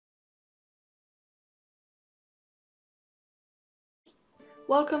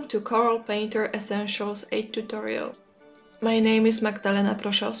Welcome to Coral Painter Essentials 8 tutorial. My name is Magdalena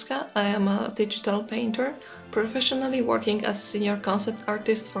Proszowska. I am a digital painter, professionally working as senior concept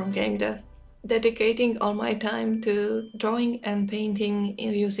artist for game dev, dedicating all my time to drawing and painting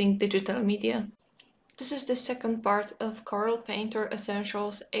using digital media. This is the second part of Coral Painter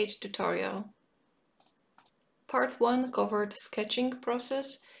Essentials 8 tutorial. Part 1 covered sketching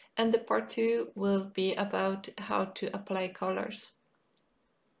process, and the part 2 will be about how to apply colors.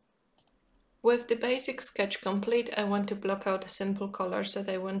 With the basic sketch complete, I want to block out simple colors that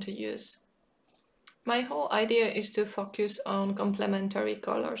I want to use. My whole idea is to focus on complementary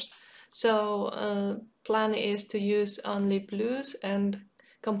colors. So plan is to use only blues and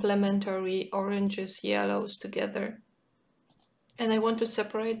complementary oranges, yellows together. And I want to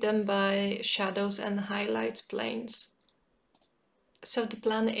separate them by shadows and highlights planes. So the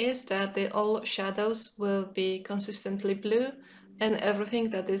plan is that all shadows will be consistently blue and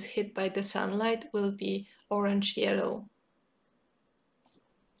everything that is hit by the sunlight will be orange-yellow.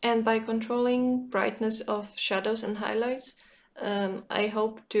 And by controlling brightness of shadows and highlights, I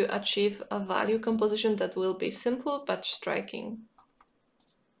hope to achieve a value composition that will be simple but striking.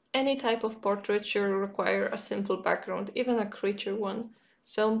 Any type of portraiture require a simple background, even a creature one.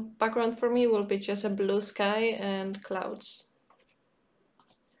 So background for me will be just a blue sky and clouds.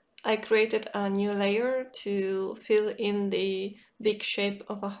 I created a new layer to fill in the big shape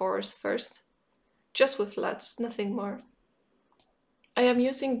of a horse first, just with LUTs, nothing more. I am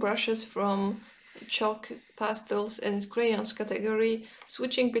using brushes from chalk, pastels and crayons category,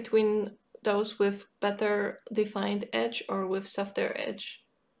 switching between those with better defined edge or with softer edge.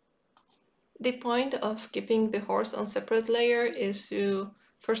 The point of keeping the horse on separate layer is to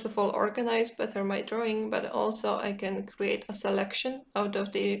first of all organize better my drawing, but also I can create a selection out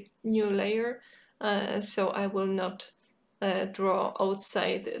of the new layer, so I will not draw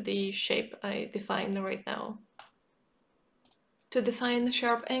outside the shape I define right now. To define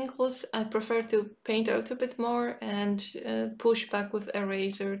sharp angles, I prefer to paint a little bit more and push back with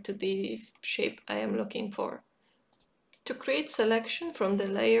eraser to the shape I am looking for. To create selection from the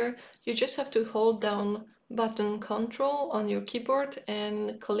layer, you just have to hold down button Ctrl on your keyboard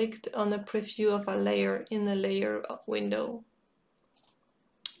and click on a preview of a layer in the layer window.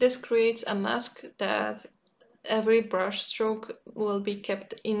 This creates a mask that every brush stroke will be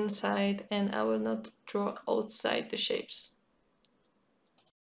kept inside and I will not draw outside the shapes.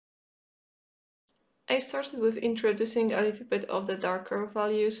 I started with introducing a little bit of the darker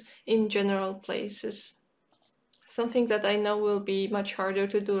values in general places. Something that I know will be much harder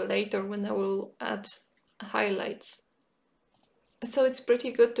to do later when I will add highlights. So it's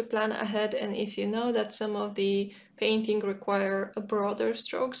pretty good to plan ahead, and if you know that some of the painting require broader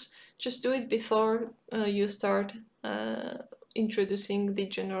strokes, just do it before you start introducing the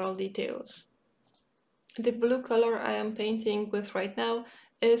general details. The blue color I am painting with right now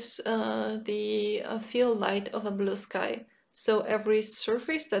is the field light of a blue sky. So every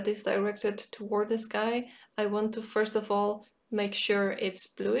surface that is directed toward the sky, I want to first of all make sure it's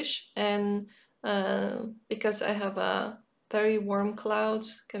bluish, and because I have a very warm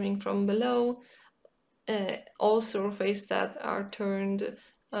clouds coming from below, all surfaces that are turned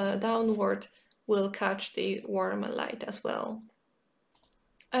downward will catch the warm light as well.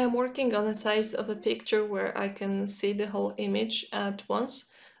 I am working on a size of a picture where I can see the whole image at once.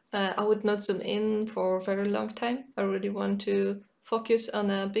 I would not zoom in for a very long time. I really want to focus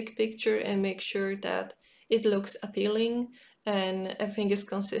on a big picture and make sure that it looks appealing and everything is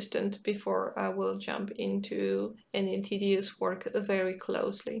consistent before I will jump into any tedious work very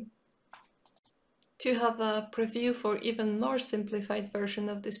closely. To have a preview for even more simplified version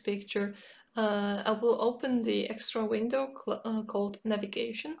of this picture, I will open the extra window called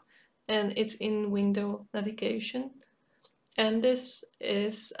Navigation, and it's in Window Navigation. And this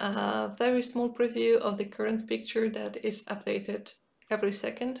is a very small preview of the current picture that is updated every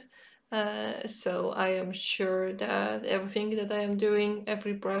second. So I am sure that everything that I am doing,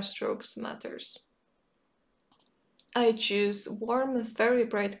 every brush strokes matters. I choose warm, very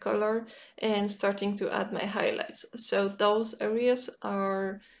bright color and starting to add my highlights. So those areas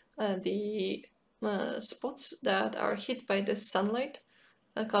are the spots that are hit by the sunlight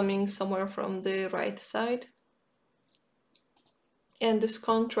coming somewhere from the right side. And this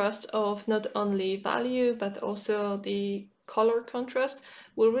contrast of not only value but also the color contrast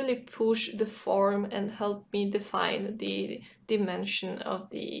will really push the form and help me define the dimension of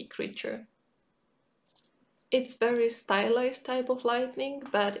the creature. It's very stylized type of lightning,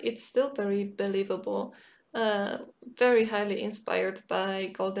 but it's still very believable, very highly inspired by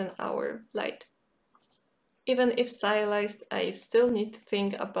golden hour light. Even if stylized, I still need to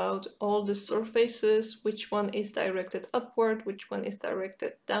think about all the surfaces, which one is directed upward, which one is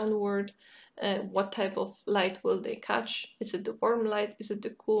directed downward, what type of light will they catch? Is it the warm light? Is it the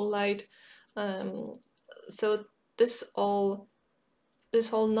cool light? So this all this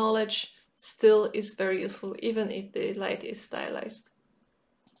whole knowledge still is very useful even if the light is stylized.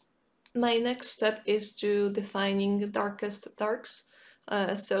 My next step is to defining the darkest darks.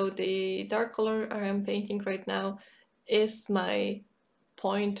 So the dark color I am painting right now is my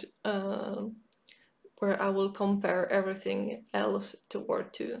point where I will compare everything else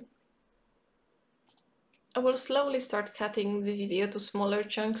toward to. I will slowly start cutting the video to smaller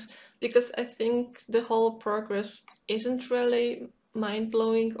chunks because I think the whole progress isn't really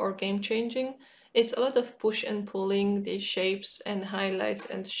mind-blowing or game-changing. It's a lot of push and pulling the shapes and highlights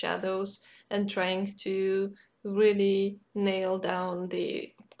and shadows and trying to really nail down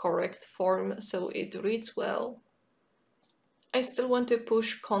the correct form so it reads well. I still want to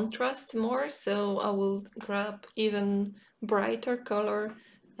push contrast more, so I will grab even brighter color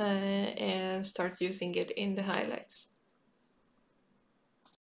and start using it in the highlights.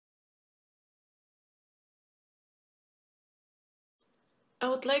 I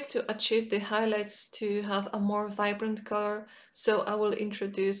would like to achieve the highlights to have a more vibrant color, so I will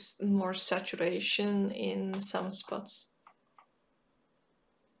introduce more saturation in some spots.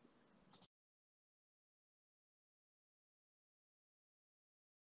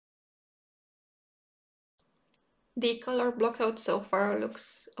 The color blockout so far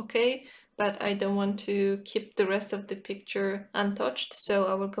looks okay, but I don't want to keep the rest of the picture untouched, so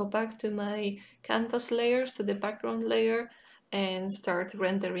I will go back to my canvas layers, to the background layer, and start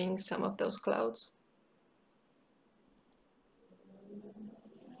rendering some of those clouds.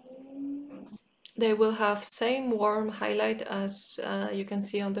 They will have same warm highlight as you can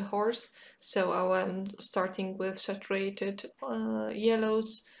see on the horse, so I am starting with saturated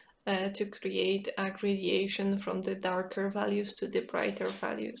yellows to create a gradation from the darker values to the brighter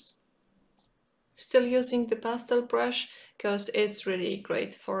values. Still using the pastel brush because it's really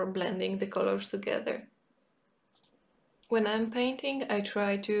great for blending the colors together. When I'm painting, I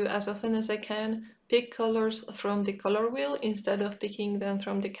try to, as often as I can, pick colors from the color wheel instead of picking them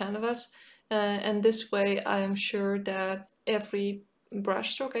from the canvas. And this way I am sure that every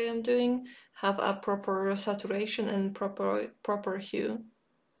brush stroke I am doing have a proper saturation and proper hue.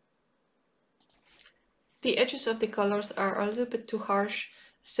 The edges of the colors are a little bit too harsh,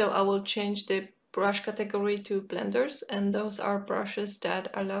 so I will change the brush category to blenders, and those are brushes that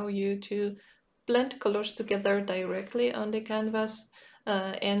allow you to blend colors together directly on the canvas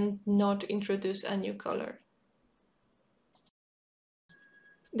and not introduce a new color.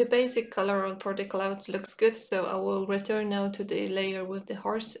 The basic color for the clouds looks good, so I will return now to the layer with the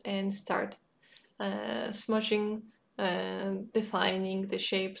horse and start smudging, defining the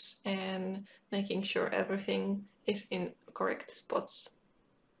shapes and making sure everything is in correct spots.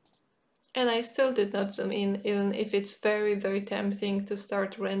 And I still did not zoom in, even if it's very tempting to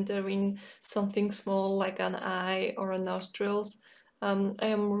start rendering something small like an eye or a nostrils. I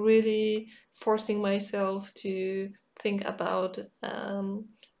am really forcing myself to think about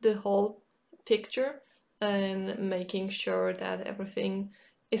the whole picture and making sure that everything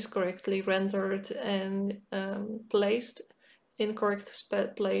is correctly rendered and placed in correct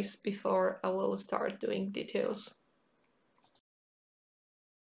place before I will start doing details.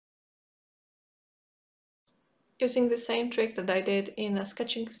 Using the same trick that I did in a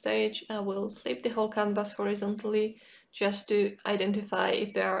sketching stage, I will flip the whole canvas horizontally just to identify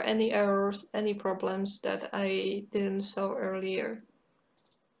if there are any errors, any problems that I didn't saw earlier.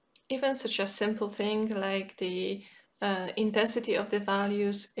 Even such a simple thing like the intensity of the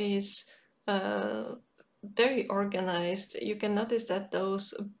values is very organized. You can notice that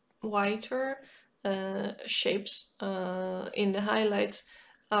those whiter shapes in the highlights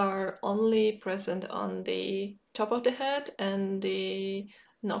are only present on the top of the head and the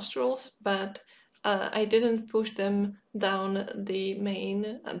nostrils, but I didn't push them down the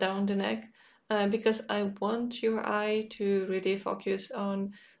down the neck, because I want your eye to really focus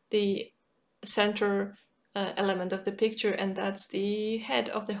on the center element of the picture, and that's the head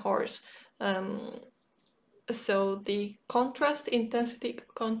of the horse. So the contrast, intensity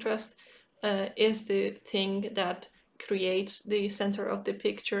contrast, is the thing that creates the center of the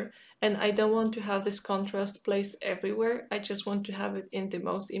picture, and I don't want to have this contrast placed everywhere. I just want to have it in the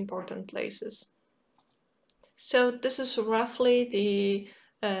most important places. So this is roughly the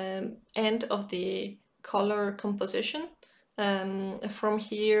end of the color composition. From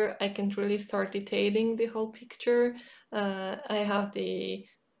here I can really start detailing the whole picture. I have the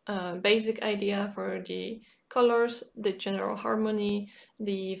basic idea for the colors, the general harmony,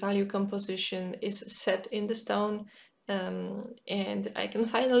 the value composition is set in the stone, and I can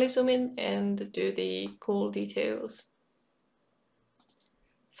finally zoom in and do the cool details.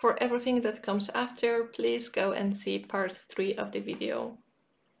 For everything that comes after, please go and see part 3 of the video.